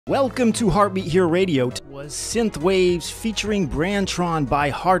Welcome to HeartBeatHero Radio. It was Synth Waves featuring Brantron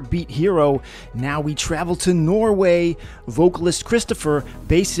by HeartBeatHero. Now we travel to Norway. Vocalist Christopher,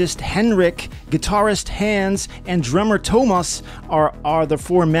 bassist Henrik, guitarist Hans, and drummer Thomas are the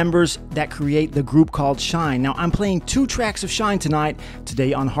four members that create the group called Shine. Now I'm playing 2 tracks of Shine tonight.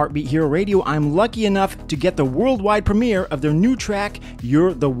 Today on HeartBeatHero Radio, I'm lucky enough to get the worldwide premiere of their new track,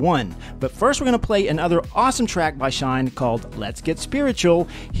 You're the One. But first we're going to play another awesome track by Shine called Let's Get Spiritual.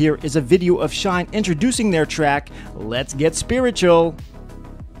 Here is a video of Shine introducing their track, Let's Get Spiritual.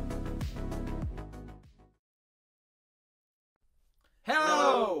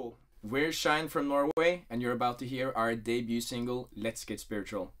 Hello! We're Shine from Norway, and you're about to hear our debut single, Let's Get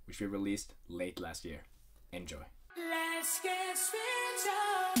Spiritual, which we released late last year. Enjoy. Let's get spiritual.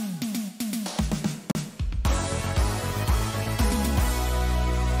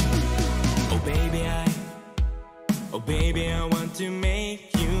 Oh baby, I want to make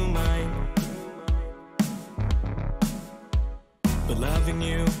you mine. But loving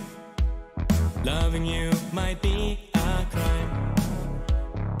you might be a crime.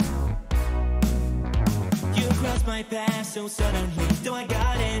 You crossed my path so suddenly, though I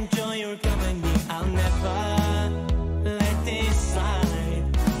gotta enjoy your company. I'll never let this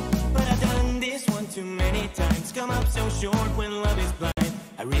slide. But I've done this one too many times. Come up so short when love is blind.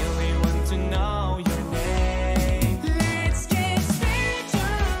 I really want to know your name. Let's get spiritual,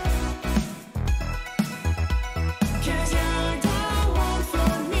 'cause you're the one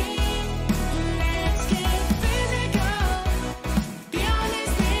for me. Let's get physical, beyond this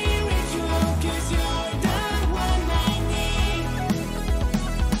spiritual, 'cause you're the one I need.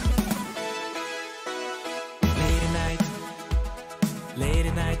 Late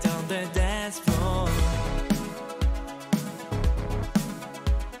at night on the dance floor.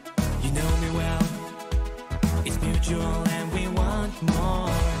 You know me well, it's mutual and we want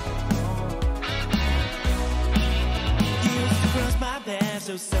more. You used to cross my path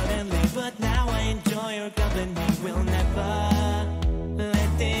so suddenly, but now I enjoy your company. We'll never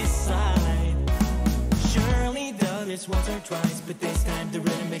let this slide. Surely done this once or twice, but this time the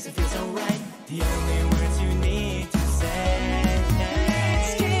rhythm makes it feel so right. The only words you need to say.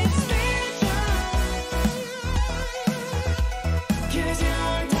 Let's get spiritual, 'cause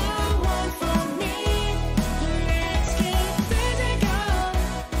you're the one for me. Let's get physical,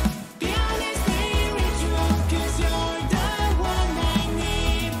 beyond this spiritual, 'cause you're the one I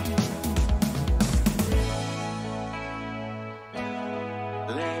need.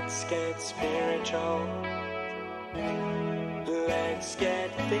 Let's get spiritual. Let's get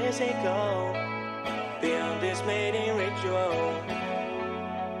physical. Beyond this mating ritual.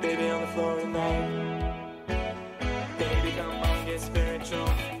 Baby on the floor tonight. Baby come on, get spiritual.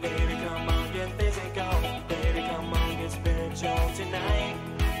 Baby come on, get physical. Baby come on, get spiritual tonight.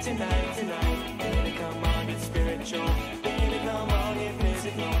 Tonight. Baby come on, get spiritual. Baby come on, get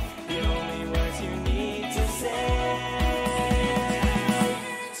physical. The only words you need to say.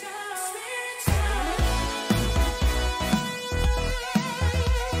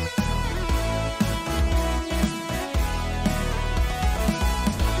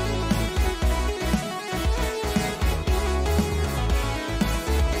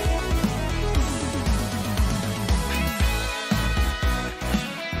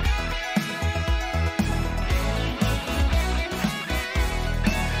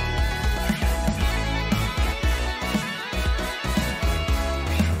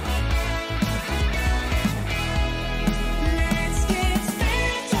 Let's get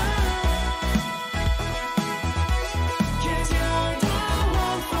spiritual, 'cause you're the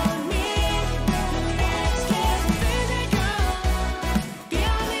one for me. Let's get physical,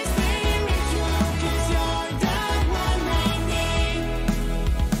 beyond this spiritual, 'cause you're the one I need.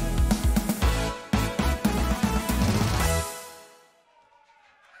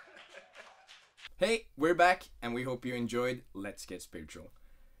 Hey, we're back, and we hope you enjoyed Let's Get Spiritual.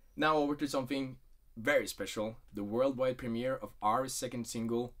 Now over to something very special, the worldwide premiere of our second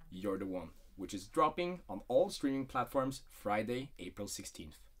single, You're the One, which is dropping on all streaming platforms Friday, April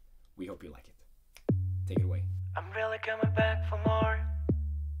 16th. We hope you like it. Take it away. I'm really coming back for more.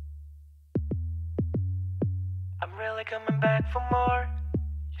 I'm really coming back for more.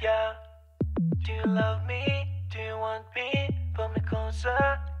 Yeah. Do you love me? Do you want me? Pull me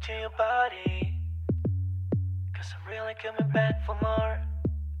closer to your body. 'Cause I'm really coming back for more.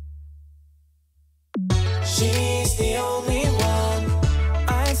 She's the only one.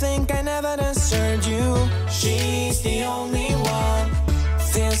 I think I never deserved you. She's the only one.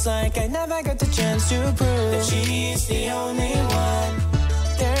 Feels like I never got the chance to prove that she's the only one.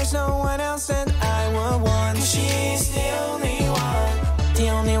 There's no one else that I would want. 'Cause she's the only one. the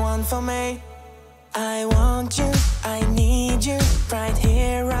only one for me. I want you, I need you, right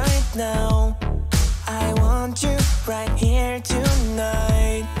here, right now. I want you, right here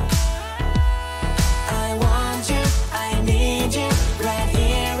tonight. I want you, I need you, right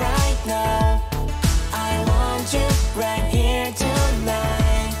here, right now. I want you, right here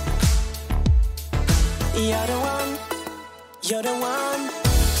tonight. You're the one, you're the one,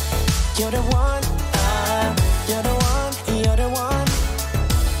 you're the one, you're the one, you're the one,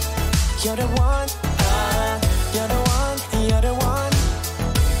 you're the one, you're the one, you're the one,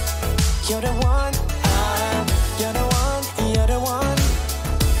 you're the one, you're the one, you're the one,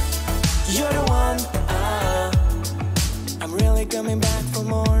 you're the one. I'm really coming back for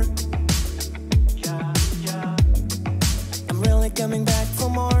more. I'm really coming back for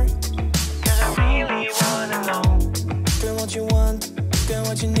more. 'Cause I really wanna know. Girl, what you want, girl,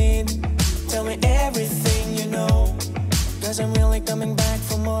 what you need. Tell me everything you know. 'Cause I'm really coming back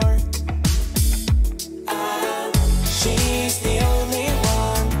for more. She's the only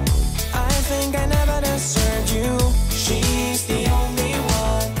one. I think I never deserved you. She's the only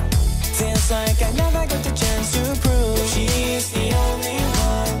one. Feels like I never got the chance to prove. She's the only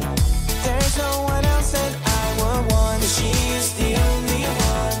one. There's no one else that I would want. She's the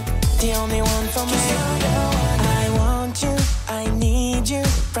only one for me. I want you, I need you,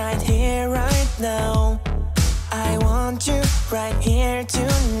 right here, right now. I want you, right here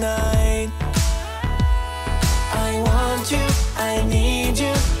tonight. I want you, I need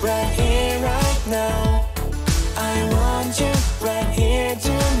you, right here, right now. I want you, right here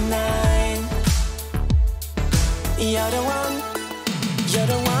tonight. You're the one, you're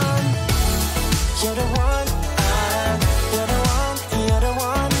the one, you're the one, you're the one, you're the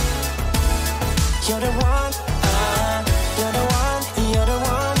one, you're the one, you're the one, you're the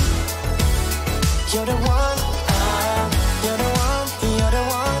one, you're the one, you're the one, you're the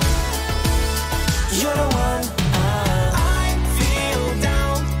one, you're the one. I feel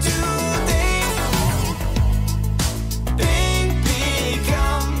down today. Baby,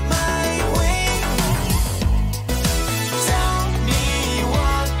 come my way. Tell me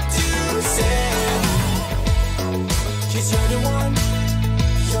what to say. 'Cause you're the one,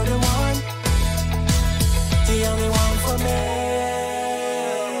 you're the one, the only one for me.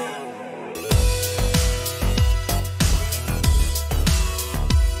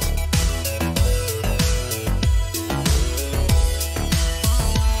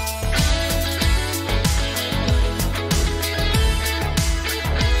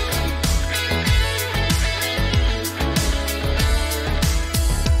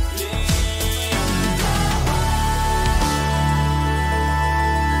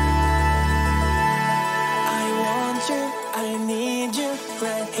 I want you, I need you,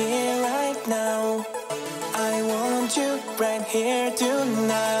 right here, right now. I want you, right here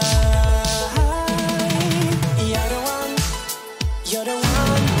tonight. You're the one, you're the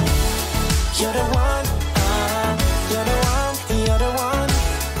one, you're the one, you're the one, you're the one,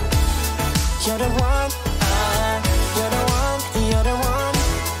 you're the one, you're the one, you're the one,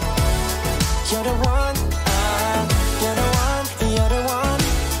 you're the one, you're the one, you're the one,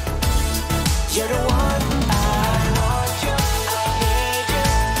 you're the one. I want you, I need you.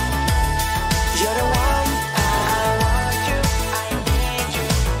 You're the one. I want you, I need you.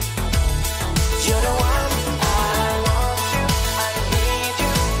 You're the one. I want you, I need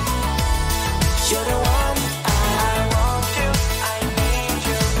you. You're the one. I want you, I need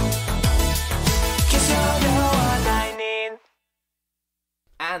you. 'Cause you're the one I need.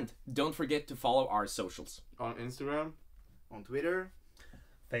 And don't forget to follow our socials. On Instagram, on Twitter.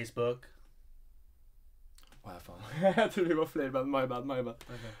 Facebook. Åh, fan. Jag trodde det var fler band. My bad.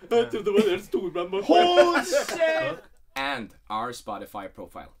 Jag trodde det var en stor bland bort. Oh shit! And our Spotify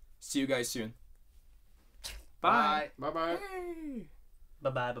profile. See you guys soon. Bye. Bye bye.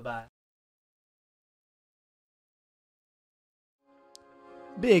 Bye-bye.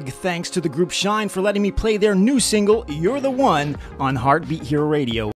 Big thanks to the group Shine for letting me play their new single, You're the One, on HeartBeat Hero Radio.